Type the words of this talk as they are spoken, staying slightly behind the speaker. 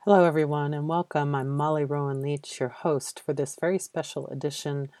Hello, everyone, and welcome. I'm Molly Rowan Leach, your host for this very special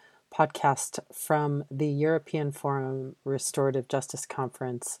edition podcast from the European Forum Restorative Justice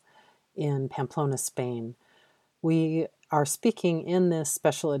Conference in Pamplona, Spain. We are speaking in this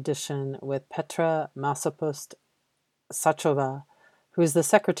special edition with Petra Masopust Šachová, who is the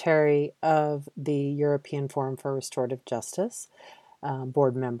secretary of the European Forum for Restorative Justice,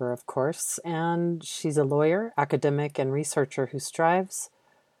 board member, of course, and she's a lawyer, academic, and researcher who strives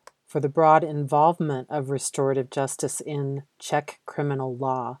for the broad involvement of restorative justice in Czech criminal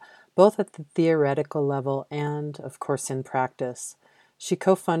law, both at the theoretical level and, of course, in practice. She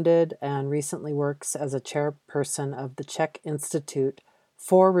co-funded and recently works as a chairperson of the Czech Institute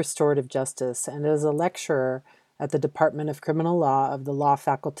for Restorative Justice and is a lecturer at the Department of Criminal Law of the Law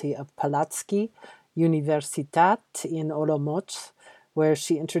Faculty of Palacký Univerzitet in Olomouc, where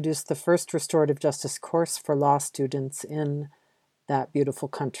she introduced the first restorative justice course for law students in that beautiful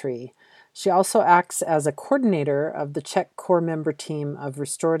country. She also acts as a coordinator of the Czech core member team of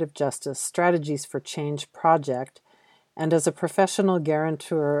Restorative Justice Strategies for Change project and as a professional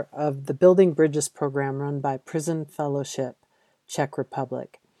guarantor of the Building Bridges program run by Prison Fellowship, Czech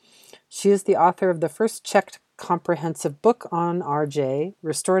Republic. She is the author of the first Czech comprehensive book on RJ,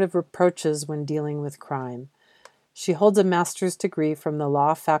 Restorative Approaches when Dealing with Crime. She holds a master's degree from the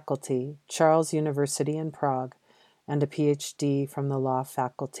Law Faculty, Charles University in Prague, and a PhD from the Law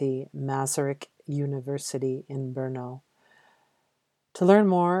Faculty, Masaryk University in Brno. To learn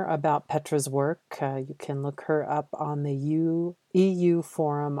more about Petra's work, you can look her up on the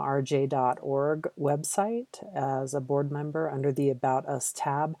euforumrj.org website as a board member under the About Us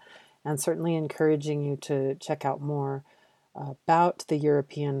tab, and certainly encouraging you to check out more about the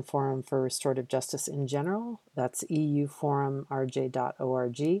European Forum for Restorative Justice in general. That's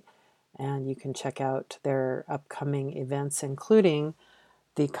euforumrj.org. And you can check out their upcoming events, including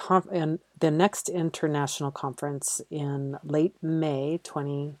the next international conference in late May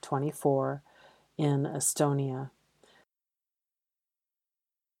 2024 in Estonia.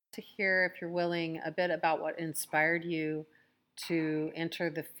 To hear, if you're willing, a bit about what inspired you to enter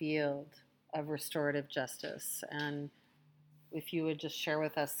the field of restorative justice, and if you would just share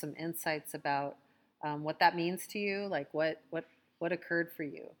with us some insights about what that means to you, like what occurred for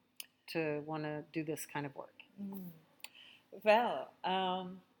you to want to do this kind of work. Well,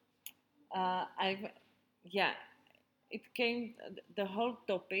 it came. The whole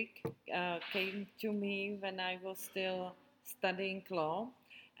topic came to me when I was still studying law,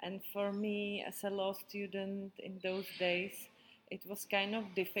 and for me, as a law student in those days, it was kind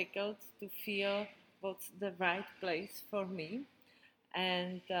of difficult to feel what's the right place for me.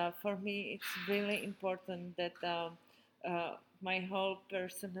 And for me, it's really important that my whole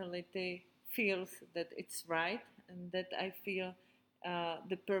personality feels that it's right and that I feel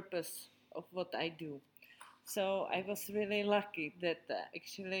the purpose of what I do. So I was really lucky that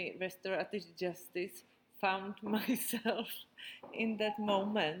actually restorative justice found myself in that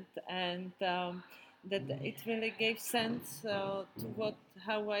moment, and that it really gave sense to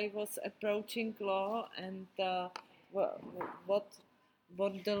how I was approaching law, and what what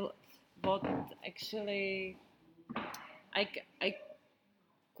what the what actually I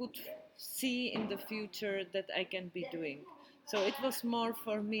could see in the future that I can be doing. So it was more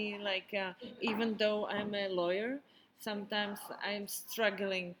for me like, even though I'm a lawyer, sometimes I'm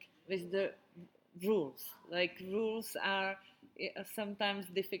struggling with the rules. Like, rules are sometimes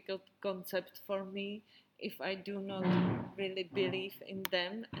difficult concept for me if I do not really believe in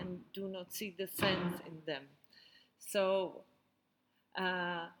them and do not see the sense in them. So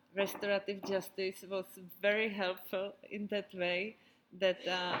restorative justice was very helpful in that way, that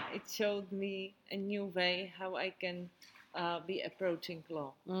it showed me a new way how I can be approaching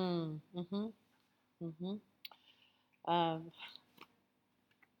law. Mm-hmm. Mm-hmm. Um,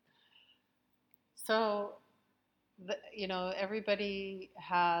 so, everybody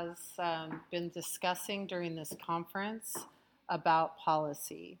has been discussing during this conference about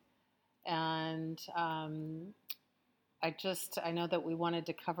policy. And I know that we wanted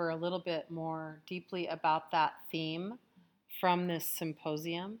to cover a little bit more deeply about that theme from this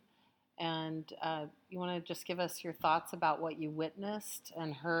symposium. And you want to just give us your thoughts about what you witnessed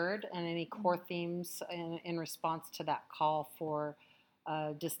and heard, and any core themes in response to that call for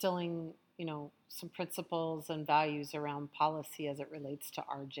distilling, some principles and values around policy as it relates to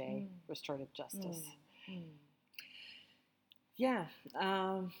RJ, restorative justice. Yeah.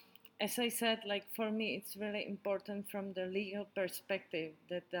 As I said, like, for me, it's really important from the legal perspective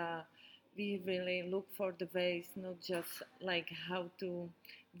that we really look for the ways, not just like how to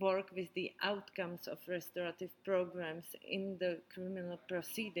work with the outcomes of restorative programs in the criminal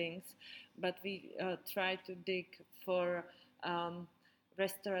proceedings, but we try to dig for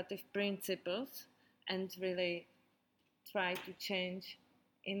restorative principles and really try to change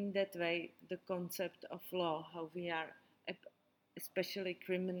in that way the concept of law, how we are, especially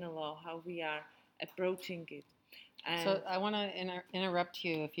criminal law, how we are approaching it. And so I want to interrupt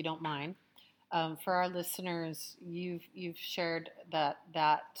you if you don't mind. For our listeners, you've shared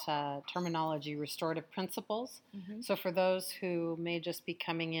that terminology, restorative principles. mm-hmm. So for those who may just be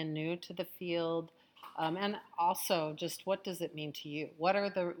coming in new to the field, and also just what does it mean to you? What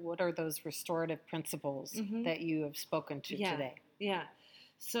are those restorative principles Mm-hmm. that you have spoken to today? Yeah.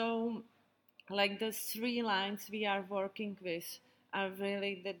 So, like the 3 lines we are working with are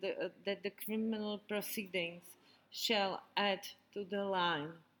really that the criminal proceedings shall add to the line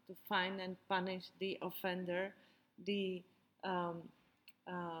to find and punish the offender, the um,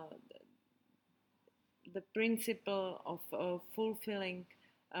 uh, the principle of fulfilling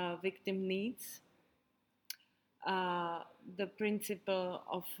victim needs, the principle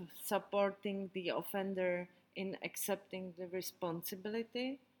of supporting the offender in accepting the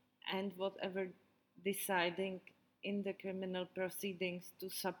responsibility, and whatever deciding in the criminal proceedings to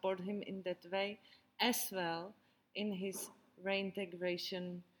support him in that way, as well in his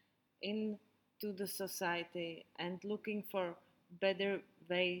reintegration into the society and looking for better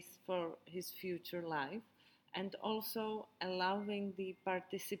ways for his future life, and also allowing the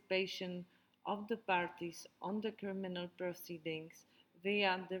participation of the parties on the criminal proceedings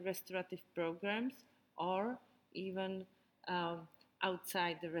via the restorative programs, or even um,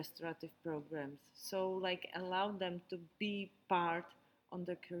 outside the restorative programs. So, like, allow them to be part on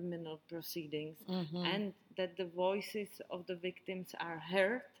the criminal proceedings, Mm-hmm. and that the voices of the victims are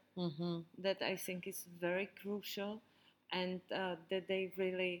heard. Mm-hmm. That I think is very crucial, and that they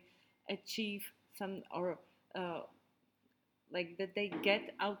really achieve some, or uh, like that they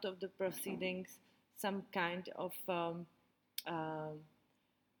get out of the proceedings some kind of uh,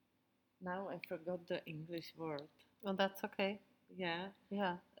 now I forgot the English word. Well, that's okay. Yeah,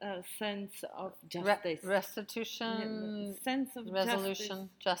 Yeah. Sense of justice. Restitution, Sense of resolution,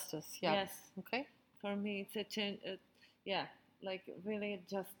 justice. Yeah. Yes. Okay. For me, it's a change. Yeah, like really a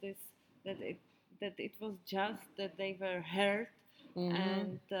justice, that it was just that they were heard, Mm-hmm.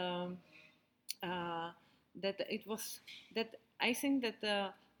 and that it was that I think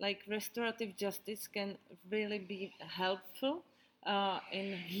that like restorative justice can really be helpful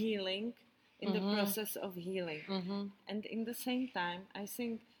in healing, in the Mm-hmm. process of healing, Mm-hmm. and in the same time, I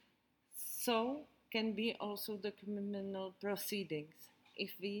think so can be also the criminal proceedings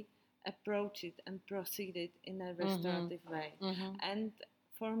if we approach it and proceed it in a restorative way. Mm-hmm. And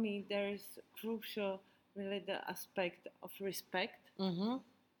for me, there is crucial really the aspect of respect, Mm-hmm.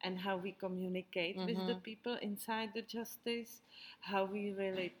 and how we communicate with the people inside the justice, how we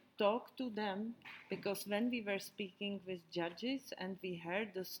really talk to them. Because when we were speaking with judges and we heard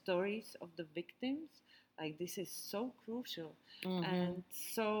the stories of the victims, like this is so crucial. And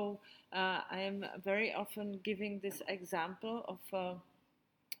so I am very often giving this example of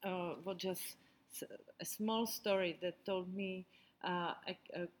what just a small story that told me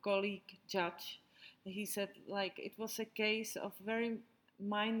a colleague judge. He said, like, it was a case of very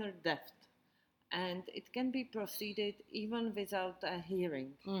minor theft, and it can be proceeded even without a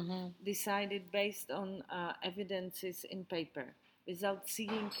hearing, decided based on evidences in paper, without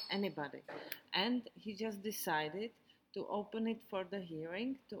seeing anybody. And he just decided to open it for the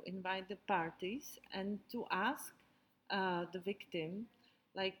hearing, to invite the parties, and to ask the victim,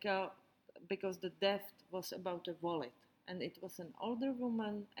 like, because the theft was about a wallet, and it was an older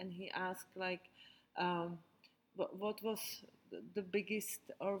woman, and he asked, like, um, what was the biggest,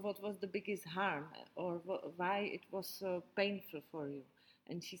 or what was the biggest harm, or why it was so painful for you.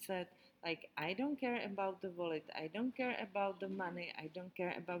 And she said, like, I don't care about the wallet, I don't care about the money, I don't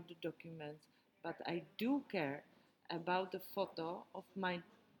care about the documents, but I do care about the photo of my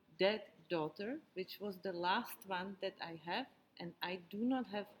dead daughter, which was the last one that I have, and I do not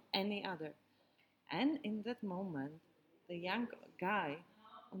have any other. And in that moment, the young guy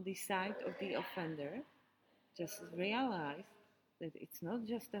on the side of the offender just realized that it's not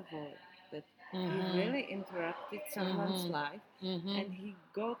just a voice, that he really interrupted someone's life, and he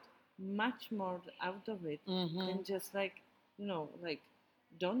got much more out of it than just, like, like,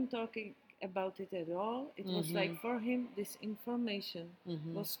 don't talk about it at all. It was like, for him, this information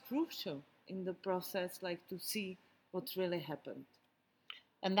was crucial in the process, like, to see what really happened.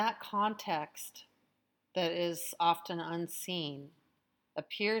 And that context that is often unseen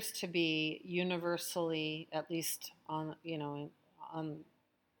appears to be universally, at least on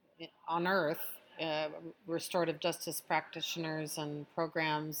on earth, restorative justice practitioners and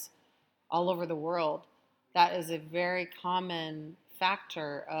programs all over the world, that is a very common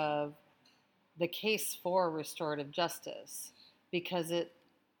factor of the case for restorative justice, because it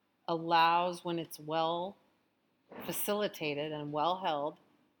allows, when it's well facilitated and well held,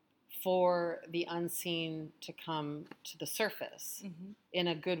 for the unseen to come to the surface in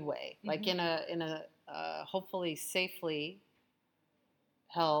a good way, like in a hopefully safely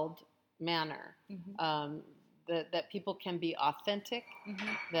held manner. That people can be authentic,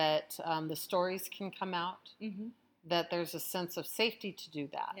 that the stories can come out, that there's a sense of safety to do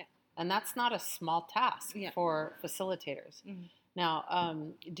that. Yeah. And that's not a small task for facilitators. Now,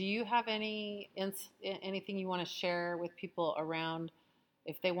 do you have anything you want to share with people around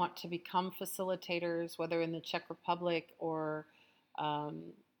if they want to become facilitators, whether in the Czech Republic or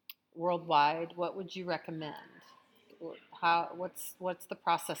worldwide? What would you recommend? What's the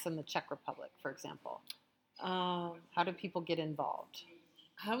process in the Czech Republic, for example? How do people get involved?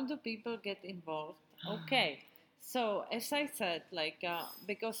 How do people get involved? Okay, so as I said,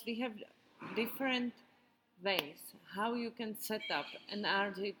 because we have different ways how you can set up an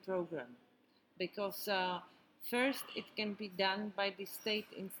RJ program, because first it can be done by the state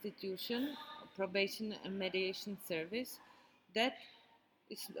institution, probation and mediation service, that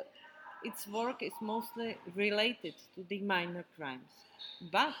is, its work is mostly related to the minor crimes,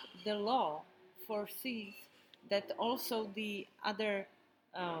 but the law foresees that also the other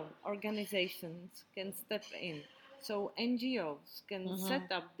organizations can step in. So NGOs can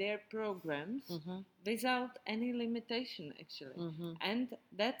set up their programs without any limitation, actually. And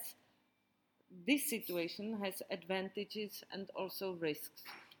this situation has advantages and also risks.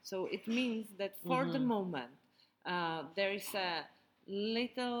 So it means that for the moment, there is a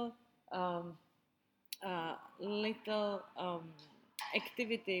little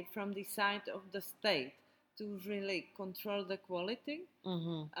activity from the side of the state to really control the quality,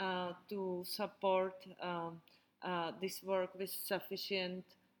 to support this work with sufficient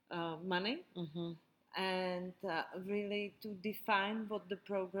money, and really to define what the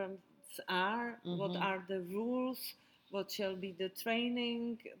programs are, what are the rules, what shall be the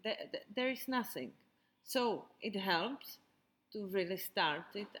training. There is nothing. So it helps to really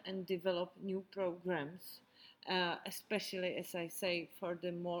start it and develop new programs, especially, as I say, for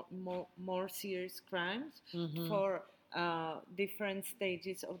the more serious crimes, for different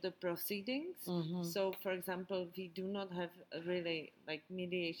stages of the proceedings. So, for example, we do not have really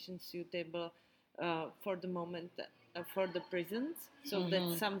mediation suitable for the moment for the prisons. So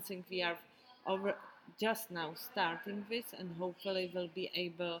that's something we are just now starting with, and hopefully will be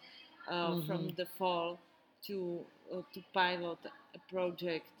able from the fall to pilot a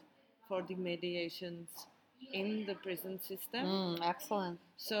project for the mediations in the prison system. Excellent.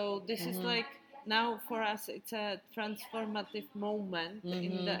 So this is now for us it's a transformative moment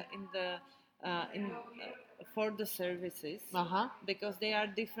for the services, because there are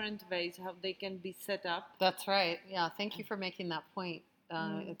different ways how they can be set up. That's right. Yeah, thank you for making that point.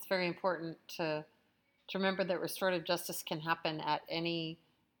 It's very important to remember that restorative justice can happen at any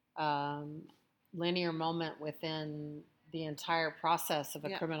linear moment within the entire process of a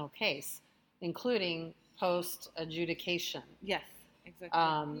criminal case, including post-adjudication. Yes,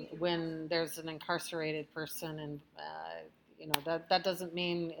 exactly. When there's an incarcerated person, and that doesn't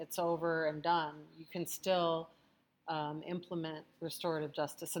mean it's over and done. You can still implement restorative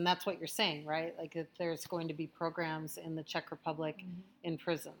justice, and that's what you're saying, right? Like that there's going to be programs in the Czech Republic in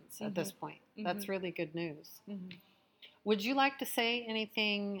prisons at this point. That's really good news. Would you like to say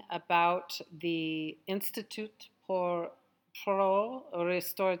anything about the Institut pro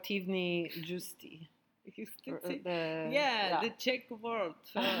Restorativní justici? The Czech word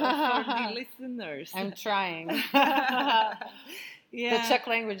for the listeners. I'm trying. The Czech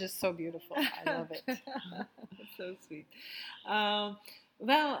language is so beautiful. I love it. So sweet.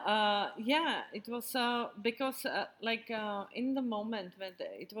 It was because in the moment when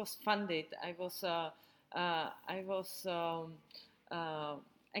it was funded, I was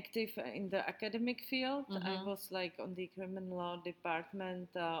active in the academic field. I was on the criminal law department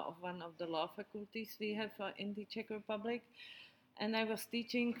of one of the law faculties we have in the Czech Republic, and I was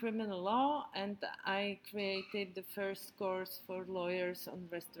teaching criminal law, and I created the first course for lawyers on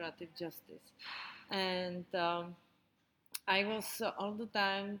restorative justice. And I was all the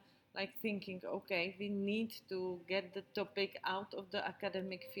time thinking, okay, we need to get the topic out of the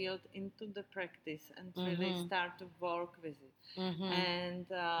academic field into the practice and really start to work with it. And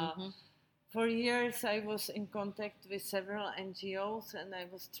for years I was in contact with several NGOs, and I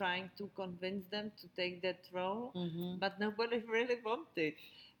was trying to convince them to take that role, but nobody really wanted.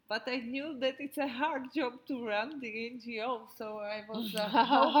 but I knew that it's a hard job to run the NGO, so I was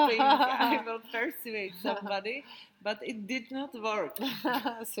hoping I will persuade somebody, but it did not work.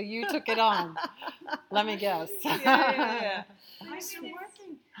 So you took it on. Let me guess. Yeah. Nice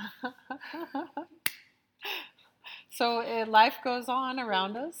working. So life goes on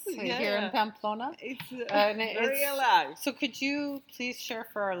around us here in Pamplona. It's very alive. So could you please share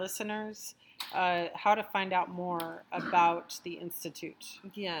for our listeners how to find out more about the Institute?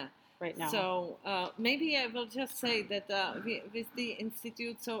 Yeah. Right now. So maybe I will just say that with the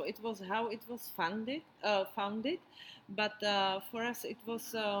Institute, so it was how it was founded, but for us it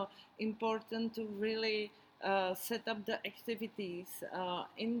was important to really set up the activities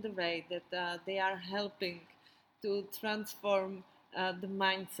in the way that they are helping to transform the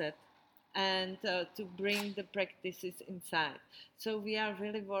mindset and to bring the practices inside. So we are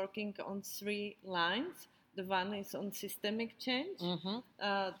really working on 3 lines. The one is on systemic change.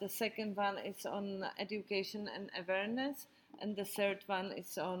 The second one is on education and awareness. And the third one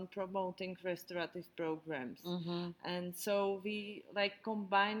is on promoting restorative programs. And so we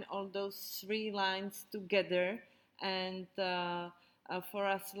combine all those 3 lines together. And for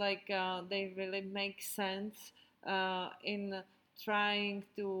us, they really make sense in trying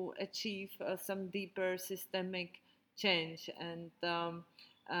to achieve some deeper systemic change. And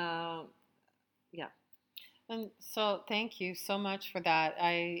And so thank you so much for that.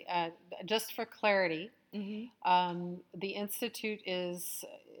 I just for clarity, the Institute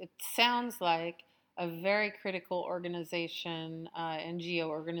it sounds like a very critical organization, NGO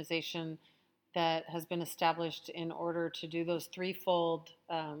organization that has been established in order to do those threefold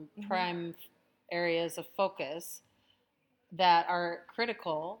prime areas of focus that are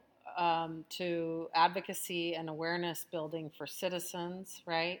critical to advocacy and awareness building for citizens,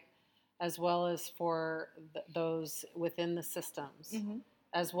 right? As well as for those within the systems,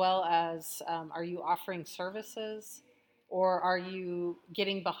 as well as are you offering services, or are you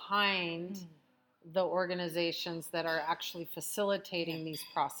getting behind the organizations that are actually facilitating these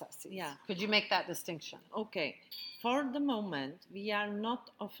processes? Yeah. Could you make that distinction? Okay. For the moment, we are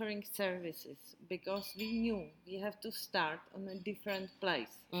not offering services because we knew we have to start on a different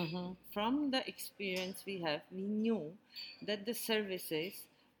place. From the experience we have, we knew that the services,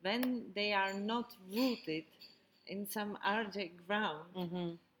 when they are not rooted in some RJ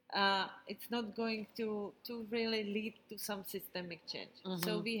ground, it's not going to really lead to some systemic change.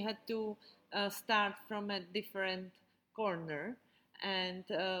 So we had to start from a different corner and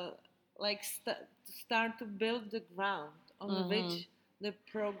start to build the ground on which the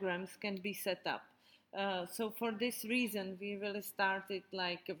programs can be set up. So for this reason, we really started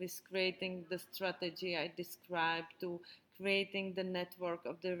with creating the strategy I described, to creating the network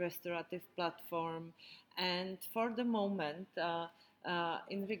of the restorative platform. And for the moment,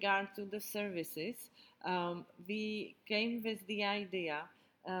 in regard to the services, we came with the idea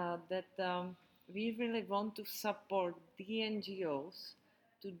that we really want to support the NGOs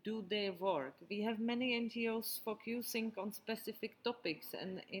to do their work. We have many NGOs focusing on specific topics,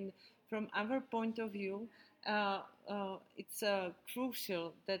 and from our point of view, it's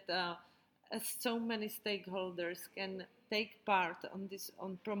crucial that as so many stakeholders can take part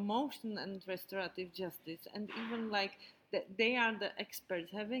on promotion and restorative justice, and even they are the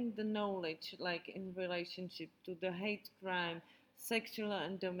experts having the knowledge in relationship to the hate crime, sexual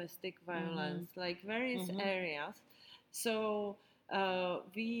and domestic violence, various areas. So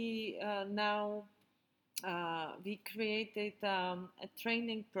we now we created a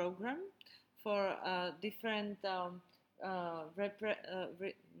training program for different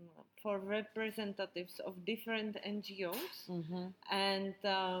for representatives of different NGOs, and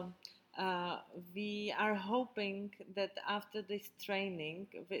we are hoping that after this training,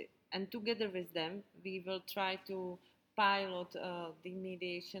 and together with them, we will try to pilot the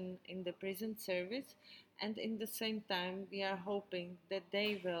mediation in the prison service, and in the same time, we are hoping that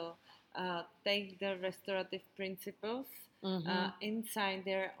they will take the restorative principles inside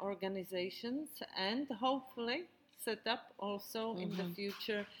their organizations, and hopefully set up also in the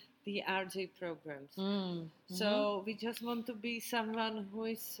future the RJ programs. So we just want to be someone who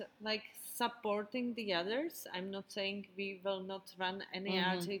is supporting the others. I'm not saying we will not run any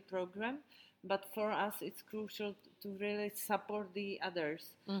RJ program, but for us it's crucial to really support the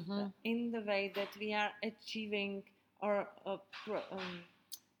others in the way that we are achieving or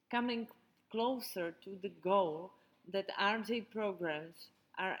coming closer to the goal that RJ programs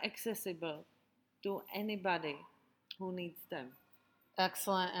are accessible to anybody who needs them.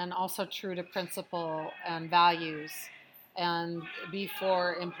 Excellent, and also true to principle and values. And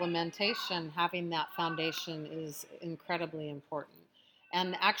before implementation, having that foundation is incredibly important.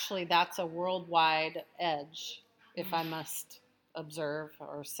 And actually, that's a worldwide edge, if I must observe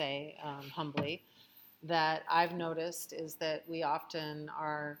or say humbly, that I've noticed is that we often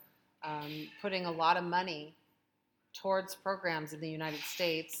are putting a lot of money towards programs in the United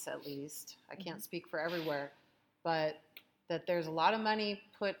States, at least. I can't speak for everywhere, but that there's a lot of money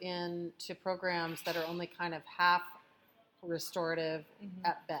put into programs that are only kind of half restorative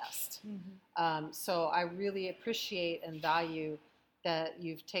at best. So I really appreciate and value that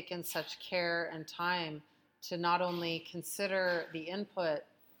you've taken such care and time to not only consider the input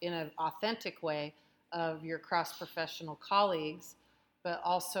in an authentic way of your cross-professional colleagues, but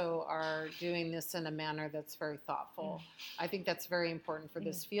also are doing this in a manner that's very thoughtful. I think that's very important for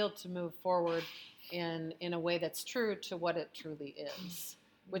this field to move forward in a way that's true to what it truly is,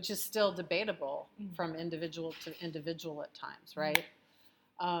 which is still debatable from individual to individual at times, right?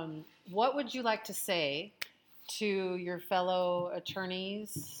 What would you like to say to your fellow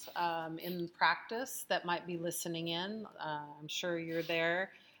attorneys in practice that might be listening in? I'm sure you're there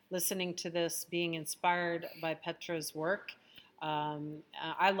listening to this, being inspired by Petra's work.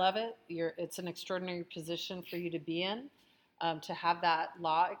 I love it. It's an extraordinary position for you to be in, to have that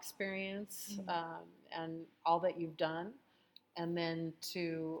law experience and all that you've done, and then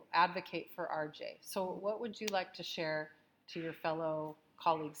to advocate for RJ. So what would you like to share to your fellow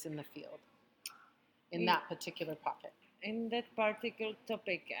colleagues in the field in that particular pocket? In that particular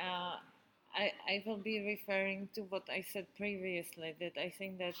topic, I will be referring to what I said previously, that I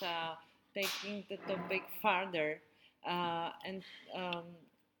think that taking the topic further and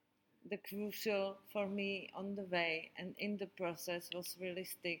the crucial for me on the way and in the process was really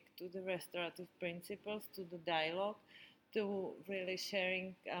stick to the restorative principles, to the dialogue, to really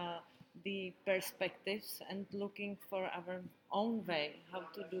sharing the perspectives and looking for our own way how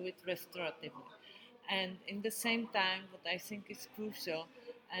to do it restoratively. And in the same time, what I think is crucial,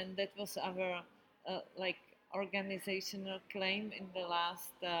 and that was our like organizational claim in the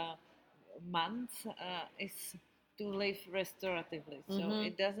last months, is to live restoratively. So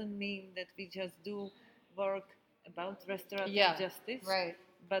it doesn't mean that we just do work about restorative justice, right,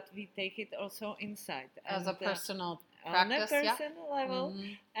 but we take it also inside as a personal practice, on a personal yeah. level.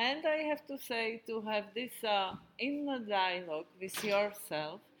 And I have to say, to have this inner dialogue with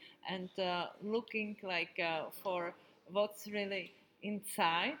yourself and looking like for what's really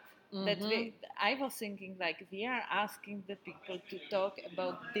inside. That I was thinking like we are asking the people to talk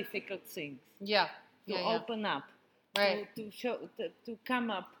about difficult things, to open up, to show, to come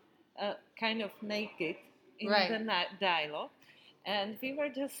up kind of naked in the dialogue. And we were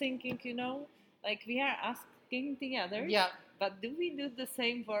just thinking, like we are asking the others, but do we do the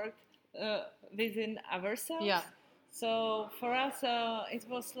same work within ourselves? So for us, it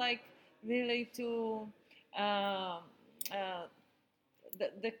was like really to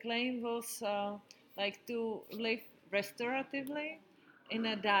the claim was like to live restoratively in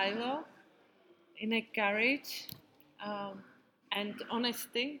a dialogue, in a courage and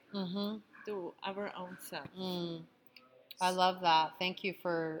honesty to our own self. I love that. Thank you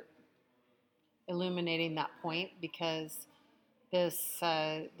for illuminating that point, because this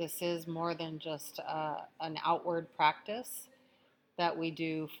is more than just an outward practice that we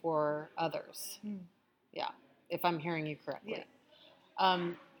do for others. Yeah, if I'm hearing you correctly.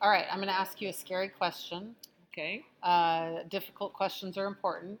 All right, I'm going to ask you a scary question. Okay. Difficult questions are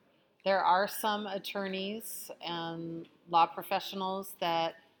important. There are some attorneys and law professionals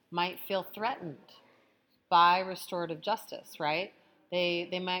that might feel threatened by restorative justice, right?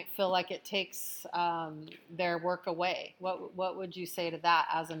 They might feel like it takes their work away. What would you say to that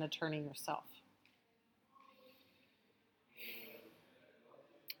as an attorney yourself?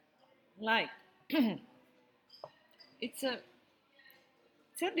 Like, it's a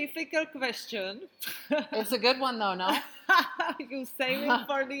difficult question. It's a good one though, no? You save it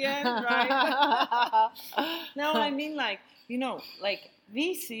for the end, right? No, I mean like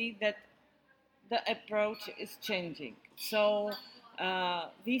we see that the approach is changing. So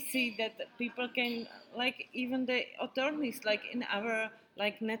we see that people can, like even the attorneys, like in our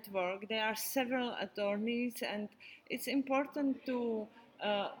network, there are several attorneys, and it's important to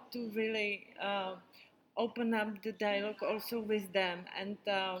really open up the dialogue also with them. And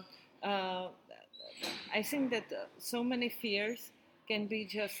I think that so many fears can be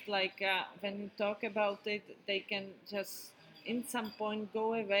just like when you talk about it, they can just in some point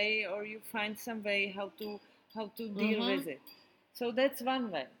go away, or you find some way how to deal with it. So that's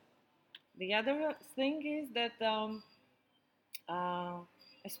one way. The other thing is that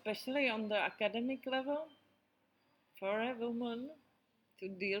especially on the academic level, for a woman to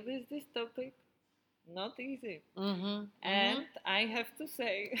deal with this topic, not easy. Mm-hmm. And I have to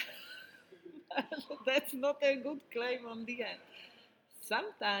say, that's not a good claim on the end.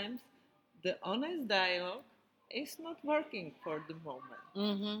 Sometimes the honest dialogue is not working for the moment.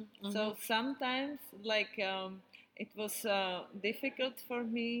 Mm-hmm. Mm-hmm. So sometimes, it was difficult for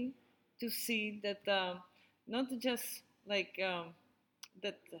me to see that not just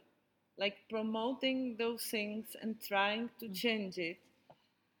that, like promoting those things and trying to change it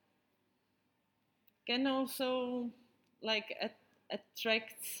can also like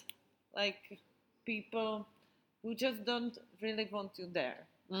attract like people who just don't really want you there,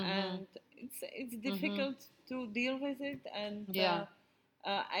 Mm-hmm. and it's difficult to deal with it. And Yeah.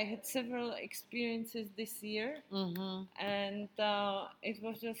 I had several experiences this year, Mm-hmm. and it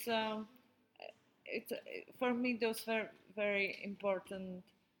was just it for me those were very important,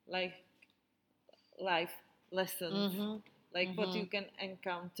 like life lessons, Mm-hmm. like what Mm-hmm. you can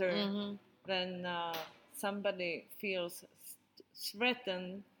encounter Mm-hmm. when somebody feels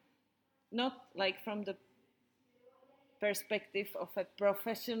threatened, not like from the perspective of a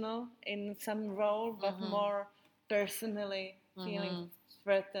professional in some role, but Mm-hmm. more personally feeling Mm-hmm.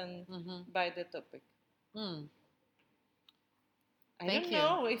 threatened Mm-hmm. by the topic. Mm. I Thank don't you.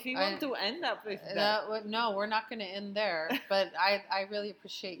 know if you want to end up with that. No, we're not going to end there. But I really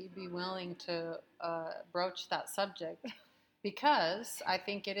appreciate you be willing to broach that subject, because I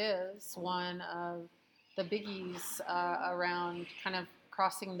think it is one of the biggies around kind of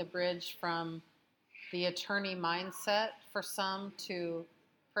crossing the bridge from the attorney mindset for some to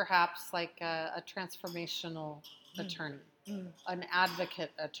perhaps like a transformational attorney, an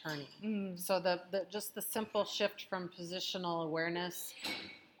advocate attorney. So the just the simple shift from positional awareness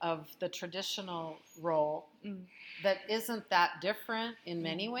of the traditional role that isn't that different in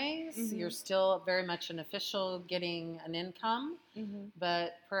many ways. You're still very much an official getting an income,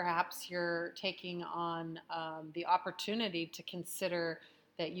 but perhaps you're taking on the opportunity to consider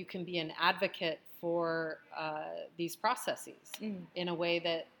that you can be an advocate for these processes in a way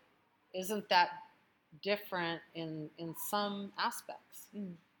that isn't that different in some aspects,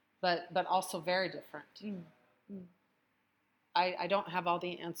 but also very different. I don't have all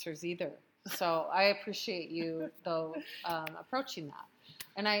the answers either. So I appreciate you, though, approaching that.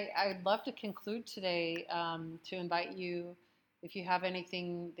 And I'd love to conclude today to invite you, if you have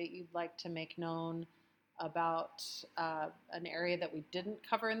anything that you'd like to make known about an area that we didn't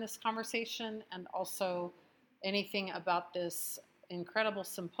cover in this conversation, and also anything about this incredible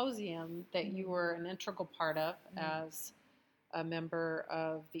symposium that you were an integral part of as a member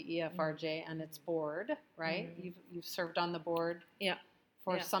of the EFRJ and its board, right? You've served on the board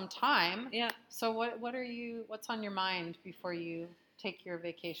for some time. So what's on your mind before you take your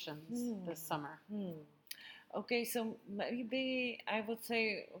vacations this summer? Okay, so maybe I would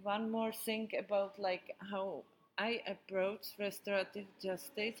say one more thing about like how I approach restorative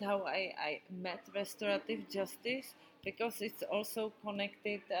justice, how I met restorative justice, because it's also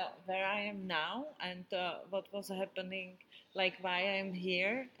connected where I am now and what was happening, like why I am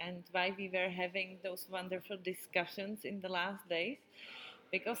here and why we were having those wonderful discussions in the last days.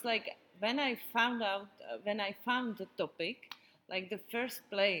 Because like when I found the topic, like the first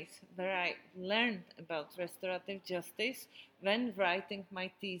place where I learned about restorative justice when writing my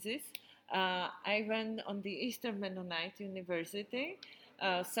thesis, I went on the Eastern Mennonite University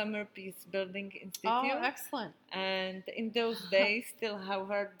Summer Peace Building Institute. Oh, excellent. And in those days, still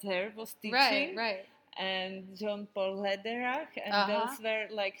Howard There was teaching. Right. And John Paul Lederach. And those were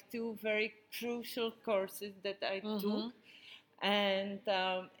like two very crucial courses that I took. And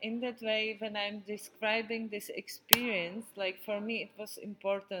in that way, when I'm describing this experience, like for me, it was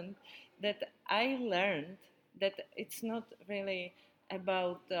important that I learned that it's not really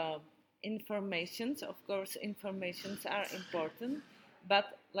about informations. Of course, informations are important,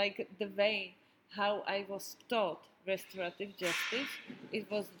 but like the way how I was taught restorative justice, it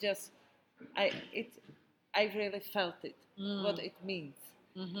was just I really felt it, what it means.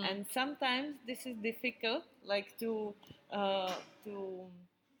 And sometimes this is difficult, like to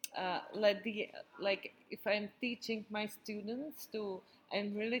let the like if I'm teaching my students to,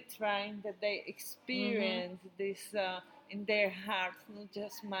 I'm really trying that they experience this in their hearts, not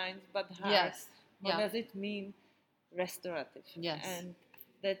just minds but hearts. What does it mean, restorative? And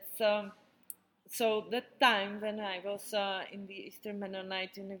that's so that time when I was in the Eastern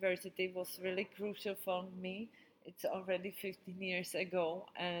Mennonite University was really crucial for me. It's already 15 years ago,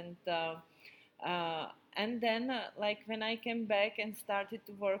 and then like when I came back and started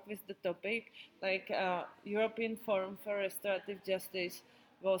to work with the topic, like European Forum for Restorative Justice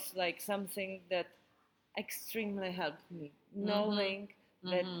was like something that extremely helped me, knowing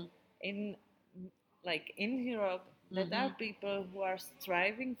that in like in Europe, that are people who are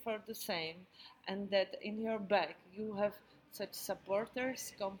striving for the same, and that in your back you have such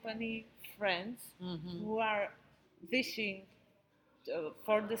supporters, company, friends who are wishing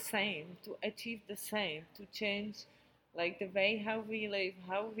for the same, to achieve the same, to change like the way how we live,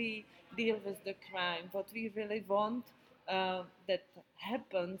 how we deal with the crime, what we really want that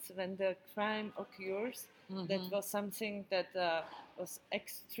happens when the crime occurs. That was something that was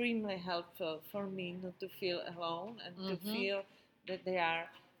extremely helpful for me, not to feel alone and to feel that they are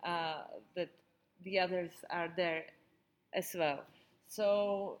that the others are there as well.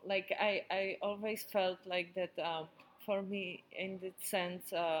 So like I always felt like that for me in that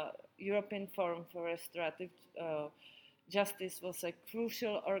sense European Forum for Restorative Justice was a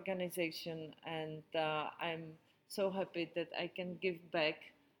crucial organization, and I'm so happy that I can give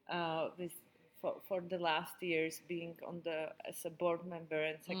back with for the last years being on the as a board member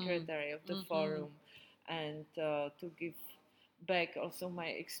and secretary of the forum, and to give back also my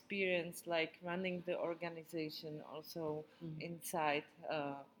experience like running the organization also inside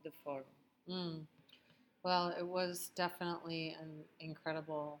the forum. Well, it was definitely an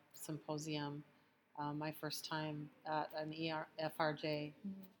incredible symposium. My first time at an FRJ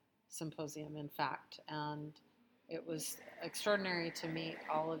symposium, in fact, and it was extraordinary to meet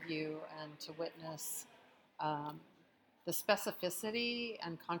all of you and to witness the specificity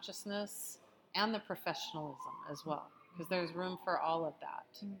and consciousness and the professionalism as well, because there's room for all of that,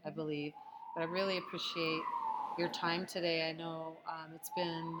 I believe. But I really appreciate your time today. I know it's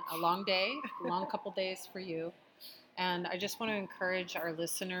been a long day, a long couple days for you. And I just want to encourage our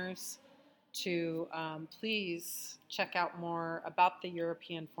listeners to please check out more about the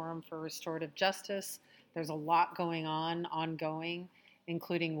European Forum for Restorative Justice. There's a lot going on, ongoing,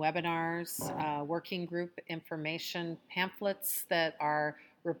 including webinars, working group information, pamphlets that are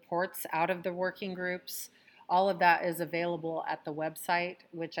reports out of the working groups. All of that is available at the website,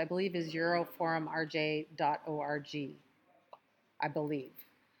 which I believe is euroforumrj.org. I believe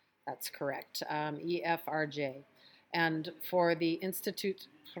that's correct, EFRJ. And for the Institute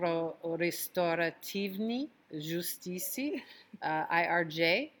pro Restaurativní Justici,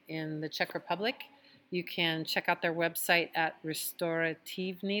 IRJ, in the Czech Republic, you can check out their website at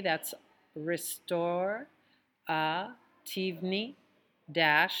Restaurativní, that's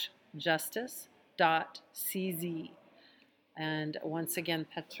restorativní-justice.cz. And once again,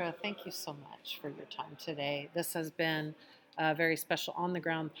 Petra, thank you so much for your time today. This has been a very special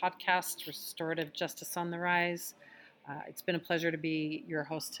on-the-ground podcast, Restorative Justice on the Rise. It's been a pleasure to be your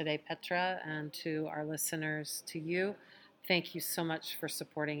host today, Petra, and to our listeners, to you, thank you so much for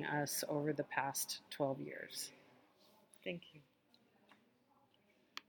supporting us over the past 12 years. Thank you.